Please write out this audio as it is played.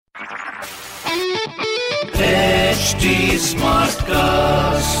HT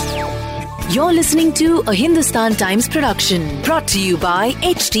Smartcast. You're listening to a Hindustan Times production brought to you by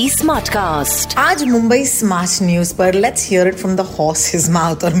HT Smartcast. आज Mumbai smart news पर let's hear it from the horses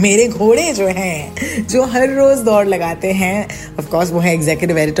mouth. और मेरे घोड़े जो हैं, जो हर रोज दौड़ लगाते हैं, ऑफ कोर्स वो है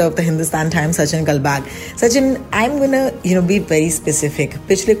executive editor of the Hindustan times Sachin Kalbag. Sachin, I am gonna be very specific.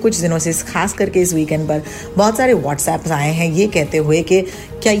 पिछले कुछ दिनों से, खास करके इस वीकेंड पर बहुत सारे व्हाट्सएप्स आए हैं ये कहते हुए कि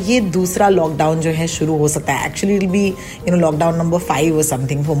क्या ये दूसरा लॉकडाउन जो है शुरू हो सकता है। Actually it be lockdown number 5 और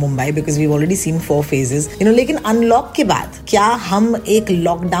something for Mumbai, because we already seen 4 phases। लेकिन अनलॉक के बाद क्या हम एक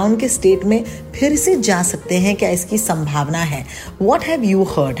लॉकडाउन के स्टेट में फिर से जा सकते हैं? क्या इसकी संभावना है? What have you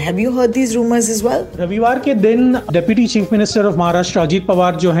heard? Have you heard these rumors as well? रविवार के दिन deputy chief minister of Maharashtra Ajit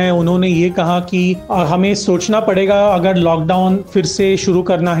Pawar जो हैं, उन्होंने ये कहा कि हमें सोचना पड़ेगा अगर लॉकडाउन फिर से शुरू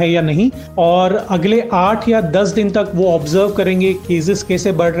करना है या नहीं, और अगले 8 या 10 दिन तक वो ऑब्जर्व करेंगे केसेस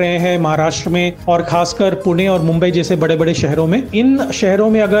कैसे बढ़ रहे हैं महाराष्ट्र में, और खासकर पुणे और मुंबई जैसे बड़े बड़े शहरों में। इन शहरों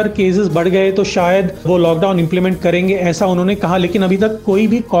में अगर केसेस बढ़ गए तो शायद वो लॉकडाउन इंप्लीमेंट करेंगे, ऐसा उन्होंने कहा। लेकिन अभी तक कोई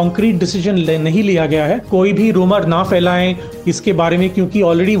भी कॉन्क्रीट डिसीजन नहीं लिया गया है। कोई भी रूमर ना फैलाएं इसके बारे में, क्योंकि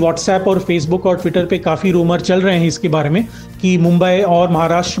ऑलरेडी व्हाट्सएप और फेसबुक और ट्विटर पे काफी रूमर चल रहे हैं इसके बारे में कि मुंबई और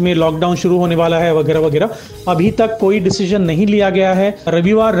महाराष्ट्र में लॉकडाउन शुरू होने वाला है वगैरह वगैरह। अभी तक कोई डिसीजन नहीं लिया गया है।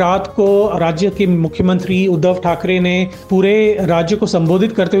 रविवार रात को राज्य के मुख्यमंत्री उद्धव ठाकरे ने पूरे राज्य को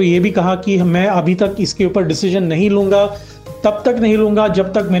संबोधित करते हुए ये भी कहा कि मैं अभी तक इसके ऊपर डिसीजन नहीं लूंगा, तब तक नहीं लूंगा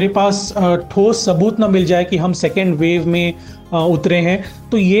जब तक मेरे पास ठोस सबूत न मिल जाए कि हम सेकेंड वेव में उतरे हैं।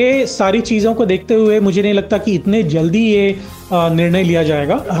 तो ये सारी चीज़ों को देखते हुए मुझे नहीं लगता कि इतने जल्दी ये निर्णय लिया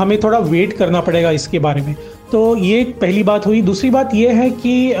जाएगा। हमें थोड़ा वेट करना पड़ेगा इसके बारे में। तो ये पहली बात हुई। दूसरी बात ये है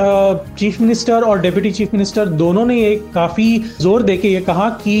कि चीफ मिनिस्टर और डिप्टी चीफ मिनिस्टर दोनों ने ये काफ़ी जोर देके ये कहा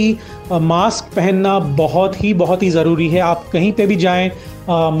कि मास्क पहनना बहुत ही ज़रूरी है। आप कहीं पे भी जाएं,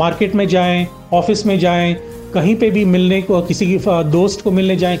 मार्केट में जाएं, ऑफिस में जाएं, कहीं पे भी मिलने को, किसी दोस्त को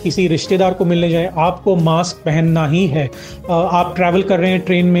मिलने जाएं, किसी रिश्तेदार को मिलने जाएं, आपको मास्क पहनना ही है। आप ट्रैवल कर रहे हैं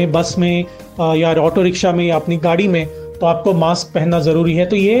ट्रेन में, बस में या ऑटो रिक्शा में या अपनी गाड़ी में, तो आपको मास्क पहनना ज़रूरी है।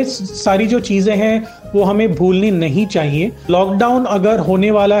 तो ये सारी जो चीज़ें हैं वो हमें भूलनी नहीं चाहिए। लॉकडाउन अगर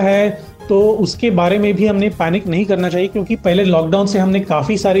होने वाला है तो उसके बारे में भी हमने पैनिक नहीं करना चाहिए, क्योंकि पहले लॉकडाउन से हमने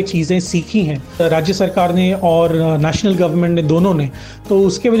काफ़ी सारी चीज़ें सीखी हैं, राज्य सरकार ने और नेशनल गवर्नमेंट ने, दोनों ने। तो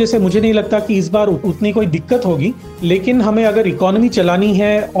उसके वजह से मुझे नहीं लगता कि इस बार उतनी कोई दिक्कत होगी। लेकिन हमें अगर इकोनॉमी चलानी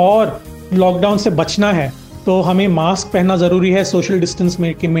है और लॉकडाउन से बचना है तो हमें मास्क पहनना ज़रूरी है, सोशल डिस्टेंस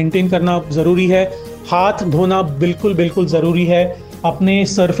मेंटेन करना ज़रूरी है, हाथ धोना बिल्कुल ज़रूरी है, अपने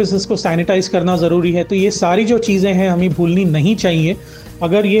सर्फेसेस को सैनिटाइज करना ज़रूरी है। तो ये सारी जो चीज़ें हैं हमें भूलनी नहीं चाहिए।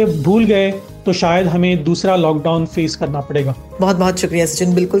 अगर ये भूल गए तो शायद हमें दूसरा लॉकडाउन फेस करना पड़ेगा। बहुत बहुत शुक्रिया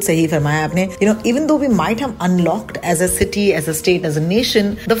सचिन, बिल्कुल सही फरमाया आपने। Even though we might have unlocked as a city, as a state, as a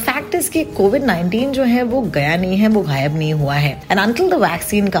nation, the fact is कि कोविड-19 जो है वो गया नहीं है, वो गायब नहीं हुआ है। And until the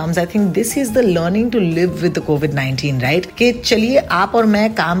vaccine comes, I think this is the learning to live with कोविड-19, राइट? कि चलिए आप और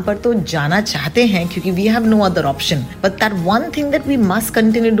मैं काम पर तो जाना चाहते हैं क्योंकि we have no other option, but that one thing that we must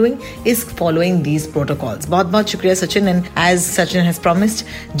continue doing is following these protocols. बहुत बहुत शुक्रिया Sachin. And as Sachin has promised,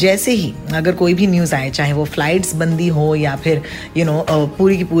 जैसे ही अगर कोई भी न्यूज आए, चाहे वो फ्लाइट्स बंदी हो या फिर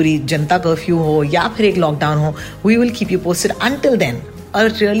पूरी की पूरी जनता कर्फ्यू हो या फिर एक लॉकडाउन हो, we will keep you posted. Until then, a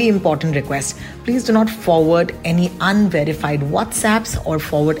really important request, please do not forward any unverified WhatsApps or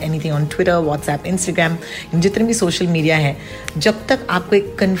forward anything on Twitter, WhatsApp, Instagram, जितने भी सोशल मीडिया है, जब तक आपको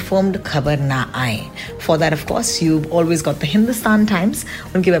एक confirmed खबर ना आए। For that of course you've always got the Hindustan Times,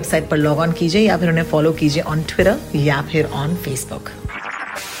 उनकी वेबसाइट पर लॉग ऑन कीजिए या फिर उन्हें फॉलो कीजिए on Twitter या फिर on Facebook।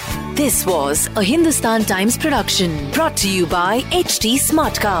 This was a Hindustan Times production brought to you by HT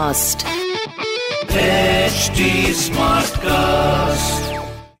Smartcast. HT Smartcast.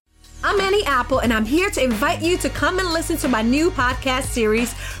 I'm Annie Apple, and I'm here to invite you to come and listen to my new podcast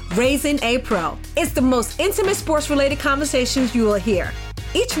series, Raising a Pro. It's the most intimate sports-related conversations you will hear.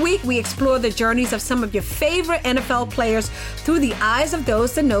 Each week, we explore the journeys of some of your favorite NFL players through the eyes of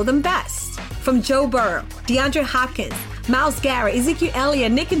those that know them best. From Joe Burrow, DeAndre Hopkins, Myles Garrett, Ezekiel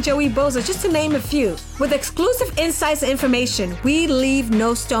Elliott, Nick and Joey Bosa, just to name a few. With exclusive insights and information, we leave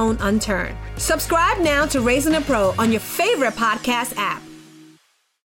no stone unturned. Subscribe now to Raising a Pro on your favorite podcast app.